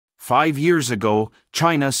5 years ago,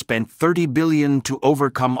 China spent $30 billion to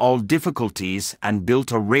overcome all difficulties and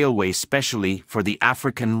built a railway specially for the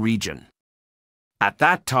African region. At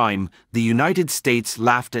that time, the United States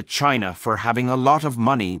laughed at China for having a lot of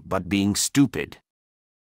money but being stupid.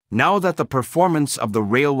 Now that the performance of the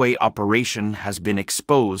railway operation has been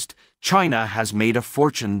exposed, China has made a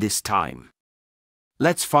fortune this time.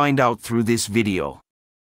 Let's find out through this video.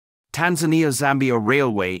 Tanzania-Zambia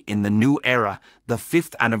Railway in the new era, the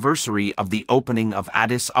 5th anniversary of the opening of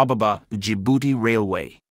Addis Ababa-Djibouti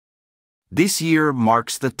Railway. This year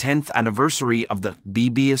marks the 10th anniversary of the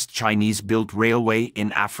biggest Chinese-built railway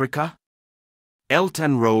in Africa. Belt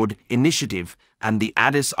and Road Initiative and the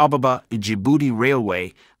Addis Ababa-Djibouti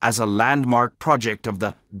Railway as a landmark project of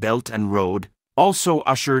the Belt and Road also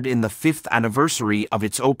ushered in the 5th anniversary of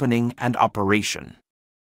its opening and operation.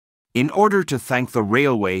 In order to thank the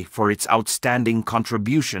railway for its outstanding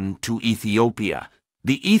contribution to Ethiopia,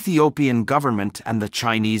 the Ethiopian government and the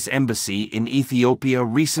Chinese embassy in Ethiopia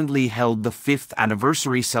recently held the 5th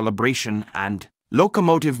anniversary celebration and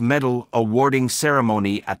Locomotive Medal awarding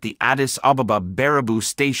ceremony at the Addis Ababa Baraboo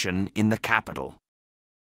Station in the capital.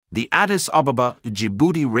 The Addis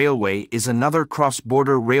Ababa-Djibouti Railway is another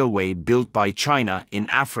cross-border railway built by China in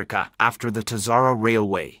Africa after the Tanzania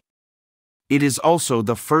Railway. It is also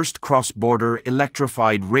the first cross-border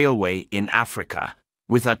electrified railway in Africa,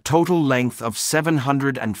 with a total length of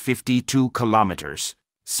 752 kilometers,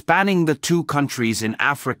 spanning the two countries in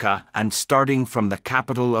Africa and starting from the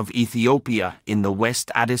capital of Ethiopia in the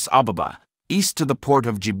west Addis Ababa, east to the port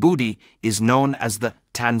of Djibouti, is known as the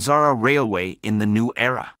Tanzania Railway in the new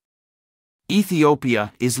era.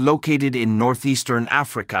 Ethiopia is located in northeastern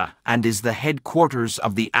Africa and is the headquarters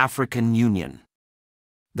of the African Union.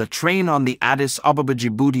 The train on the Addis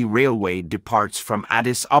Ababa-Djibouti Railway departs from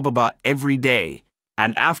Addis Ababa every day,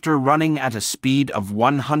 and after running at a speed of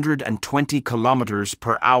 120 kilometers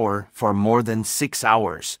per hour for more than 6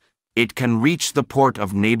 hours, it can reach the port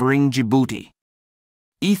of neighboring Djibouti.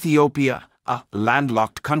 Ethiopia, a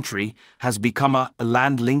landlocked country, has become a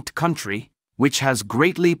land-linked country, which has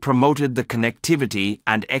greatly promoted the connectivity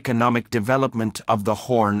and economic development of the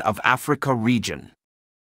Horn of Africa region.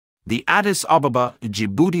 The Addis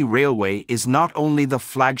Ababa-Djibouti Railway is not only the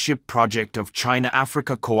flagship project of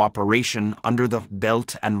China-Africa cooperation under the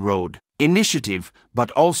Belt and Road Initiative,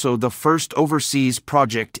 but also the first overseas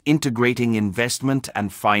project integrating investment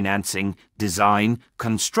and financing, design,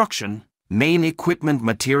 construction, main equipment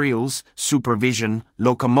materials, supervision,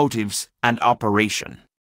 locomotives, and operation.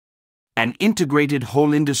 An integrated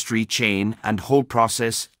whole industry chain and whole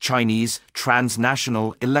process Chinese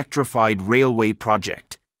transnational electrified railway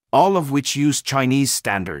project, all of which use Chinese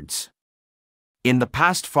standards. In the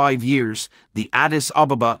past 5 years, the Addis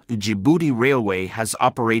Ababa-Djibouti Railway has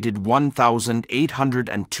operated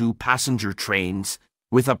 1,802 passenger trains,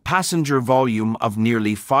 with a passenger volume of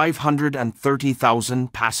nearly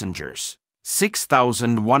 530,000 passengers,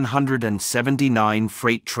 6,179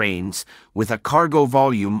 freight trains, with a cargo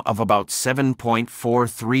volume of about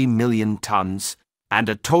 7.43 million tons, and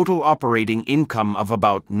a total operating income of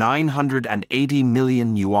about 980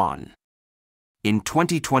 million yuan. In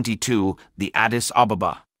 2022, the Addis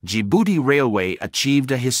Ababa-Djibouti Railway achieved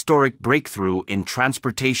a historic breakthrough in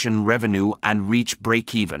transportation revenue and reached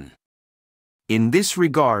break-even. In this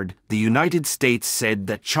regard, the United States said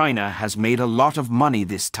that China has made a lot of money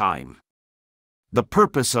this time. The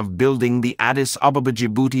purpose of building the Addis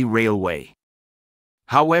Ababa-Djibouti Railway.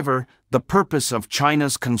 However, the purpose of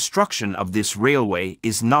China's construction of this railway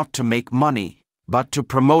is not to make money, but to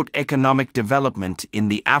promote economic development in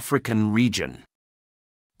the African region.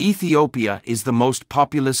 Ethiopia is the most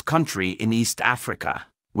populous country in East Africa,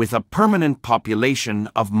 with a permanent population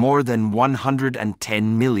of more than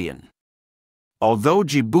 110 million. Although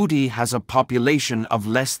Djibouti has a population of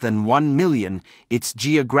less than 1 million, its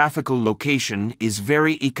geographical location is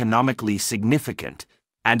very economically significant,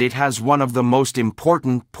 and it has one of the most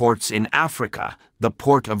important ports in Africa, the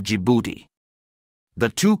port of Djibouti. The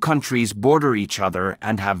two countries border each other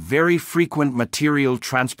and have very frequent material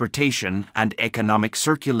transportation and economic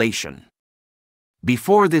circulation.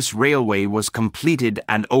 Before this railway was completed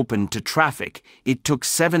and opened to traffic, it took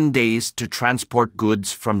 7 days to transport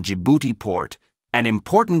goods from Djibouti port, an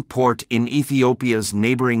important port in Ethiopia's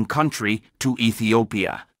neighboring country, to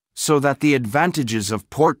Ethiopia, so that the advantages of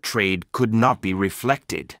port trade could not be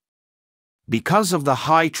reflected. Because of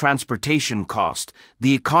the high transportation cost,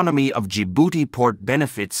 the economy of Djibouti port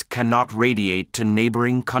benefits cannot radiate to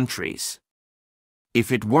neighboring countries.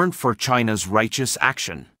 If it weren't for China's righteous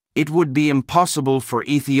action, It would be impossible for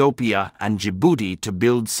Ethiopia and Djibouti to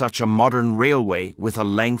build such a modern railway with a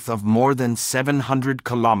length of more than 700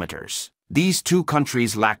 kilometers. These two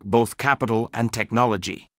countries lack both capital and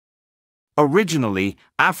technology. Originally,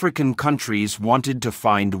 African countries wanted to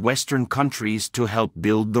find Western countries to help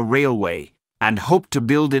build the railway, and hoped to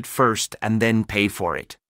build it first and then pay for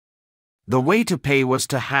it. The way to pay was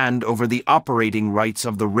to hand over the operating rights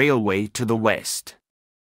of the railway to the West.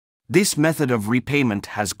 This method of repayment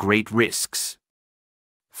has great risks.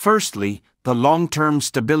 Firstly, the long-term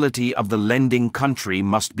stability of the lending country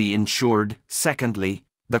must be ensured. Secondly,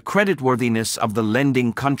 the creditworthiness of the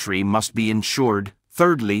lending country must be ensured.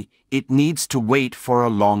 Thirdly, it needs to wait for a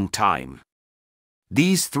long time.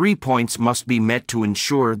 These 3 points must be met to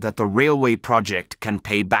ensure that the railway project can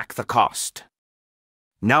pay back the cost.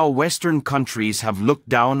 Now Western countries have looked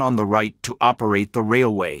down on the right to operate the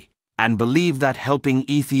railway, and believe that helping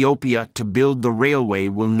Ethiopia to build the railway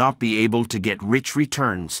will not be able to get rich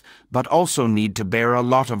returns, but also need to bear a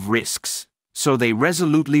lot of risks. So they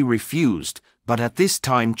resolutely refused, but at this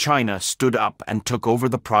time China stood up and took over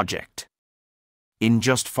the project. In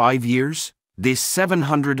just 5 years, this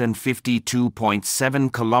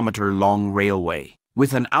 752.7-kilometer long railway,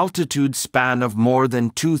 with an altitude span of more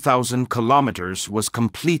than 2,000 kilometers, was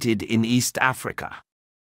completed in East Africa.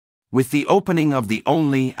 With the opening of the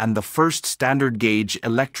only and the first standard-gauge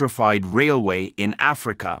electrified railway in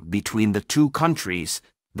Africa between the two countries,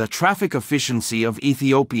 the traffic efficiency of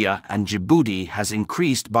Ethiopia and Djibouti has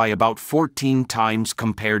increased by about 14 times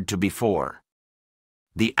compared to before.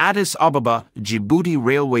 The Addis Ababa-Djibouti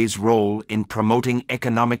Railway's role in promoting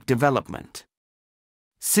economic development.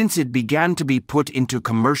 Since it began to be put into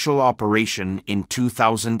commercial operation in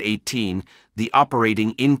 2018, the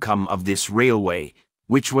operating income of this railway,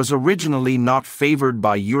 which was originally not favored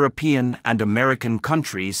by European and American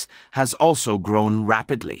countries, has also grown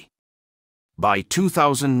rapidly. By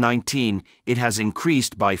 2019, it has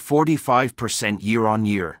increased by 45%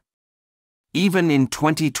 year-on-year. Even in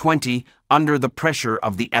 2020, under the pressure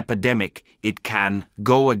of the epidemic, it can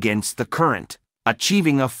go against the current,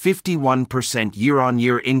 achieving a 51%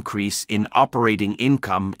 year-on-year increase in operating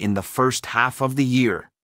income in the first half of the year.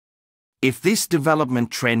 If this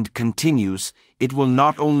development trend continues, it will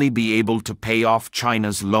not only be able to pay off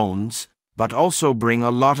China's loans, but also bring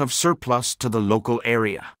a lot of surplus to the local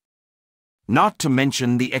area. Not to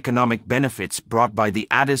mention the economic benefits brought by the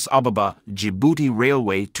Addis Ababa-Djibouti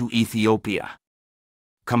Railway to Ethiopia.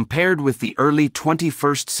 Compared with the early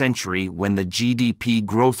 21st century when the GDP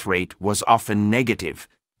growth rate was often negative,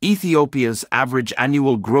 Ethiopia's average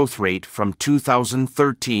annual growth rate from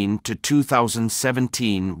 2013 to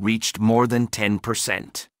 2017 reached more than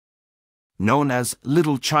 10%. Known as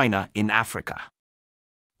Little China in Africa.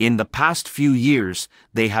 In the past few years,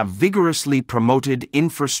 they have vigorously promoted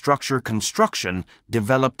infrastructure construction,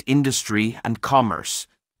 developed industry and commerce,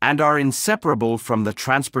 and are inseparable from the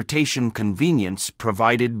transportation convenience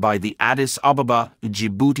provided by the Addis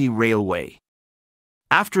Ababa-Djibouti Railway.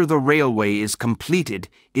 After the railway is completed,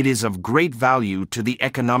 it is of great value to the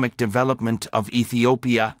economic development of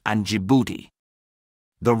Ethiopia and Djibouti.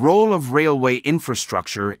 The role of railway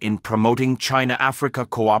infrastructure in promoting China-Africa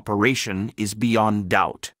cooperation is beyond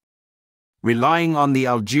doubt. Relying on the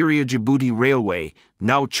Algeria-Djibouti Railway,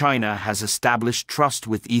 now China has established trust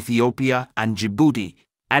with Ethiopia and Djibouti,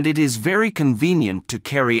 and it is very convenient to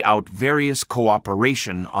carry out various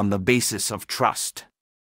cooperation on the basis of trust.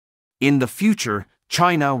 In the future,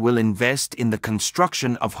 China will invest in the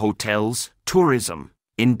construction of hotels, tourism,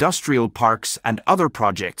 industrial parks and other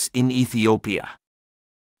projects in Ethiopia.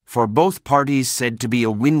 For both parties said to be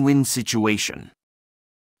a win-win situation.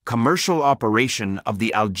 Commercial operation of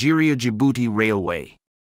the Algeria-Djibouti Railway.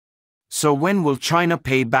 So when will China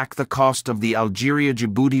pay back the cost of the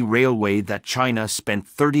Algeria-Djibouti Railway that China spent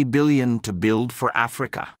 30 billion to build for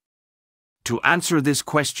Africa? To answer this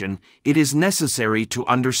question, it is necessary to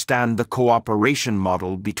understand the cooperation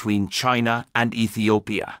model between China and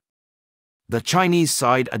Ethiopia. The Chinese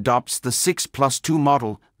side adopts the 6+2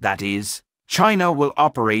 model, that is, China will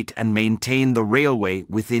operate and maintain the railway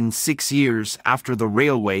within 6 years after the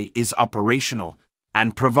railway is operational,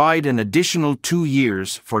 and provide an additional 2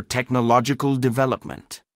 years for technological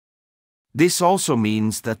development. This also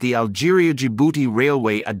means that the Algeria-Djibouti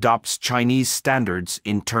Railway adopts Chinese standards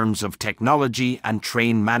in terms of technology and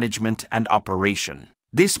train management and operation.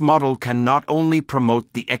 This model can not only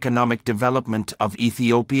promote the economic development of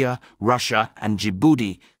Ethiopia, Russia, and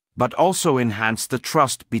Djibouti, but also enhance the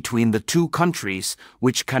trust between the two countries,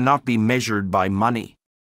 which cannot be measured by money.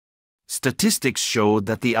 Statistics show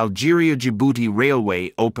that the Algeria-Djibouti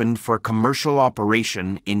Railway opened for commercial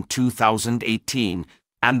operation in 2018,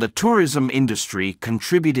 And the tourism industry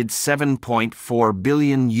contributed $7.4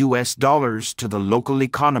 billion to the local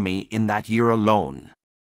economy in that year alone.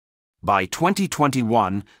 By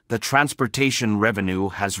 2021, the transportation revenue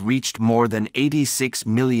has reached more than $86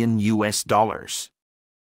 million.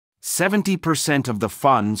 70% of the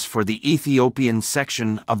funds for the Ethiopian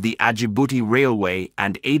section of the Djibouti Railway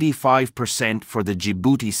and 85% for the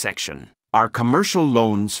Djibouti section are commercial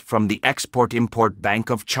loans from the Export-Import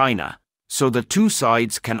Bank of China, so the two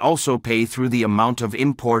sides can also pay through the amount of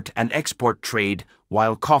import and export trade,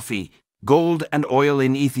 while coffee, gold and oil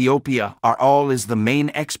in Ethiopia are all is the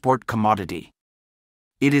main export commodity.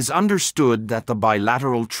 It is understood that the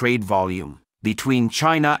bilateral trade volume between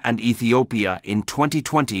China and Ethiopia in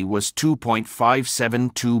 2020 was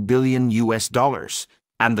 $2.572 billion,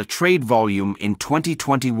 and the trade volume in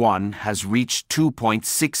 2021 has reached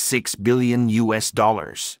 $2.66 billion.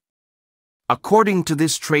 According to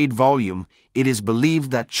this trade volume, it is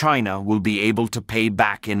believed that China will be able to pay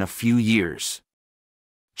back in a few years.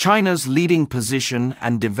 China's leading position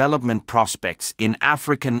and development prospects in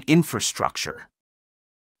African infrastructure.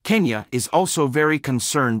 Kenya is also very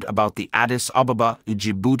concerned about the Addis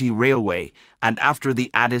Ababa-Djibouti Railway, and after the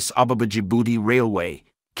Addis Ababa-Djibouti Railway,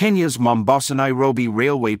 Kenya's Mombasa-Nairobi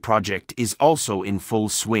Railway project is also in full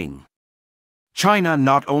swing. China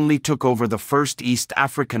not only took over the first East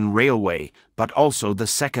African railway, but also the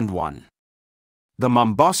second one. The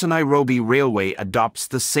Mombasa-Nairobi Railway adopts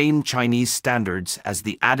the same Chinese standards as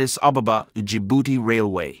the Addis Ababa-Djibouti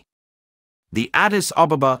Railway. The Addis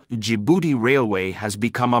Ababa-Djibouti Railway has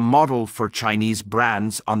become a model for Chinese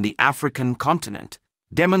brands on the African continent,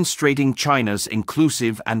 demonstrating China's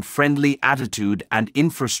inclusive and friendly attitude and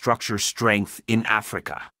infrastructure strength in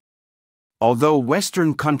Africa. Although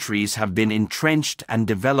Western countries have been entrenched and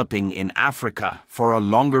developing in Africa for a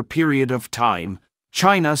longer period of time,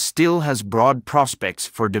 China still has broad prospects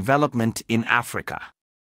for development in Africa.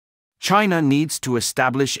 China needs to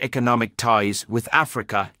establish economic ties with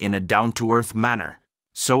Africa in a down-to-earth manner,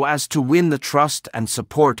 so as to win the trust and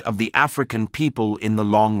support of the African people in the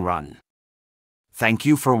long run. Thank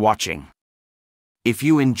you for watching. If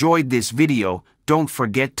you enjoyed this video, don't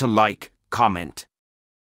forget to like, comment,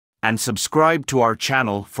 and subscribe to our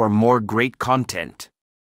channel for more great content.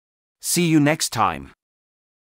 See you next time.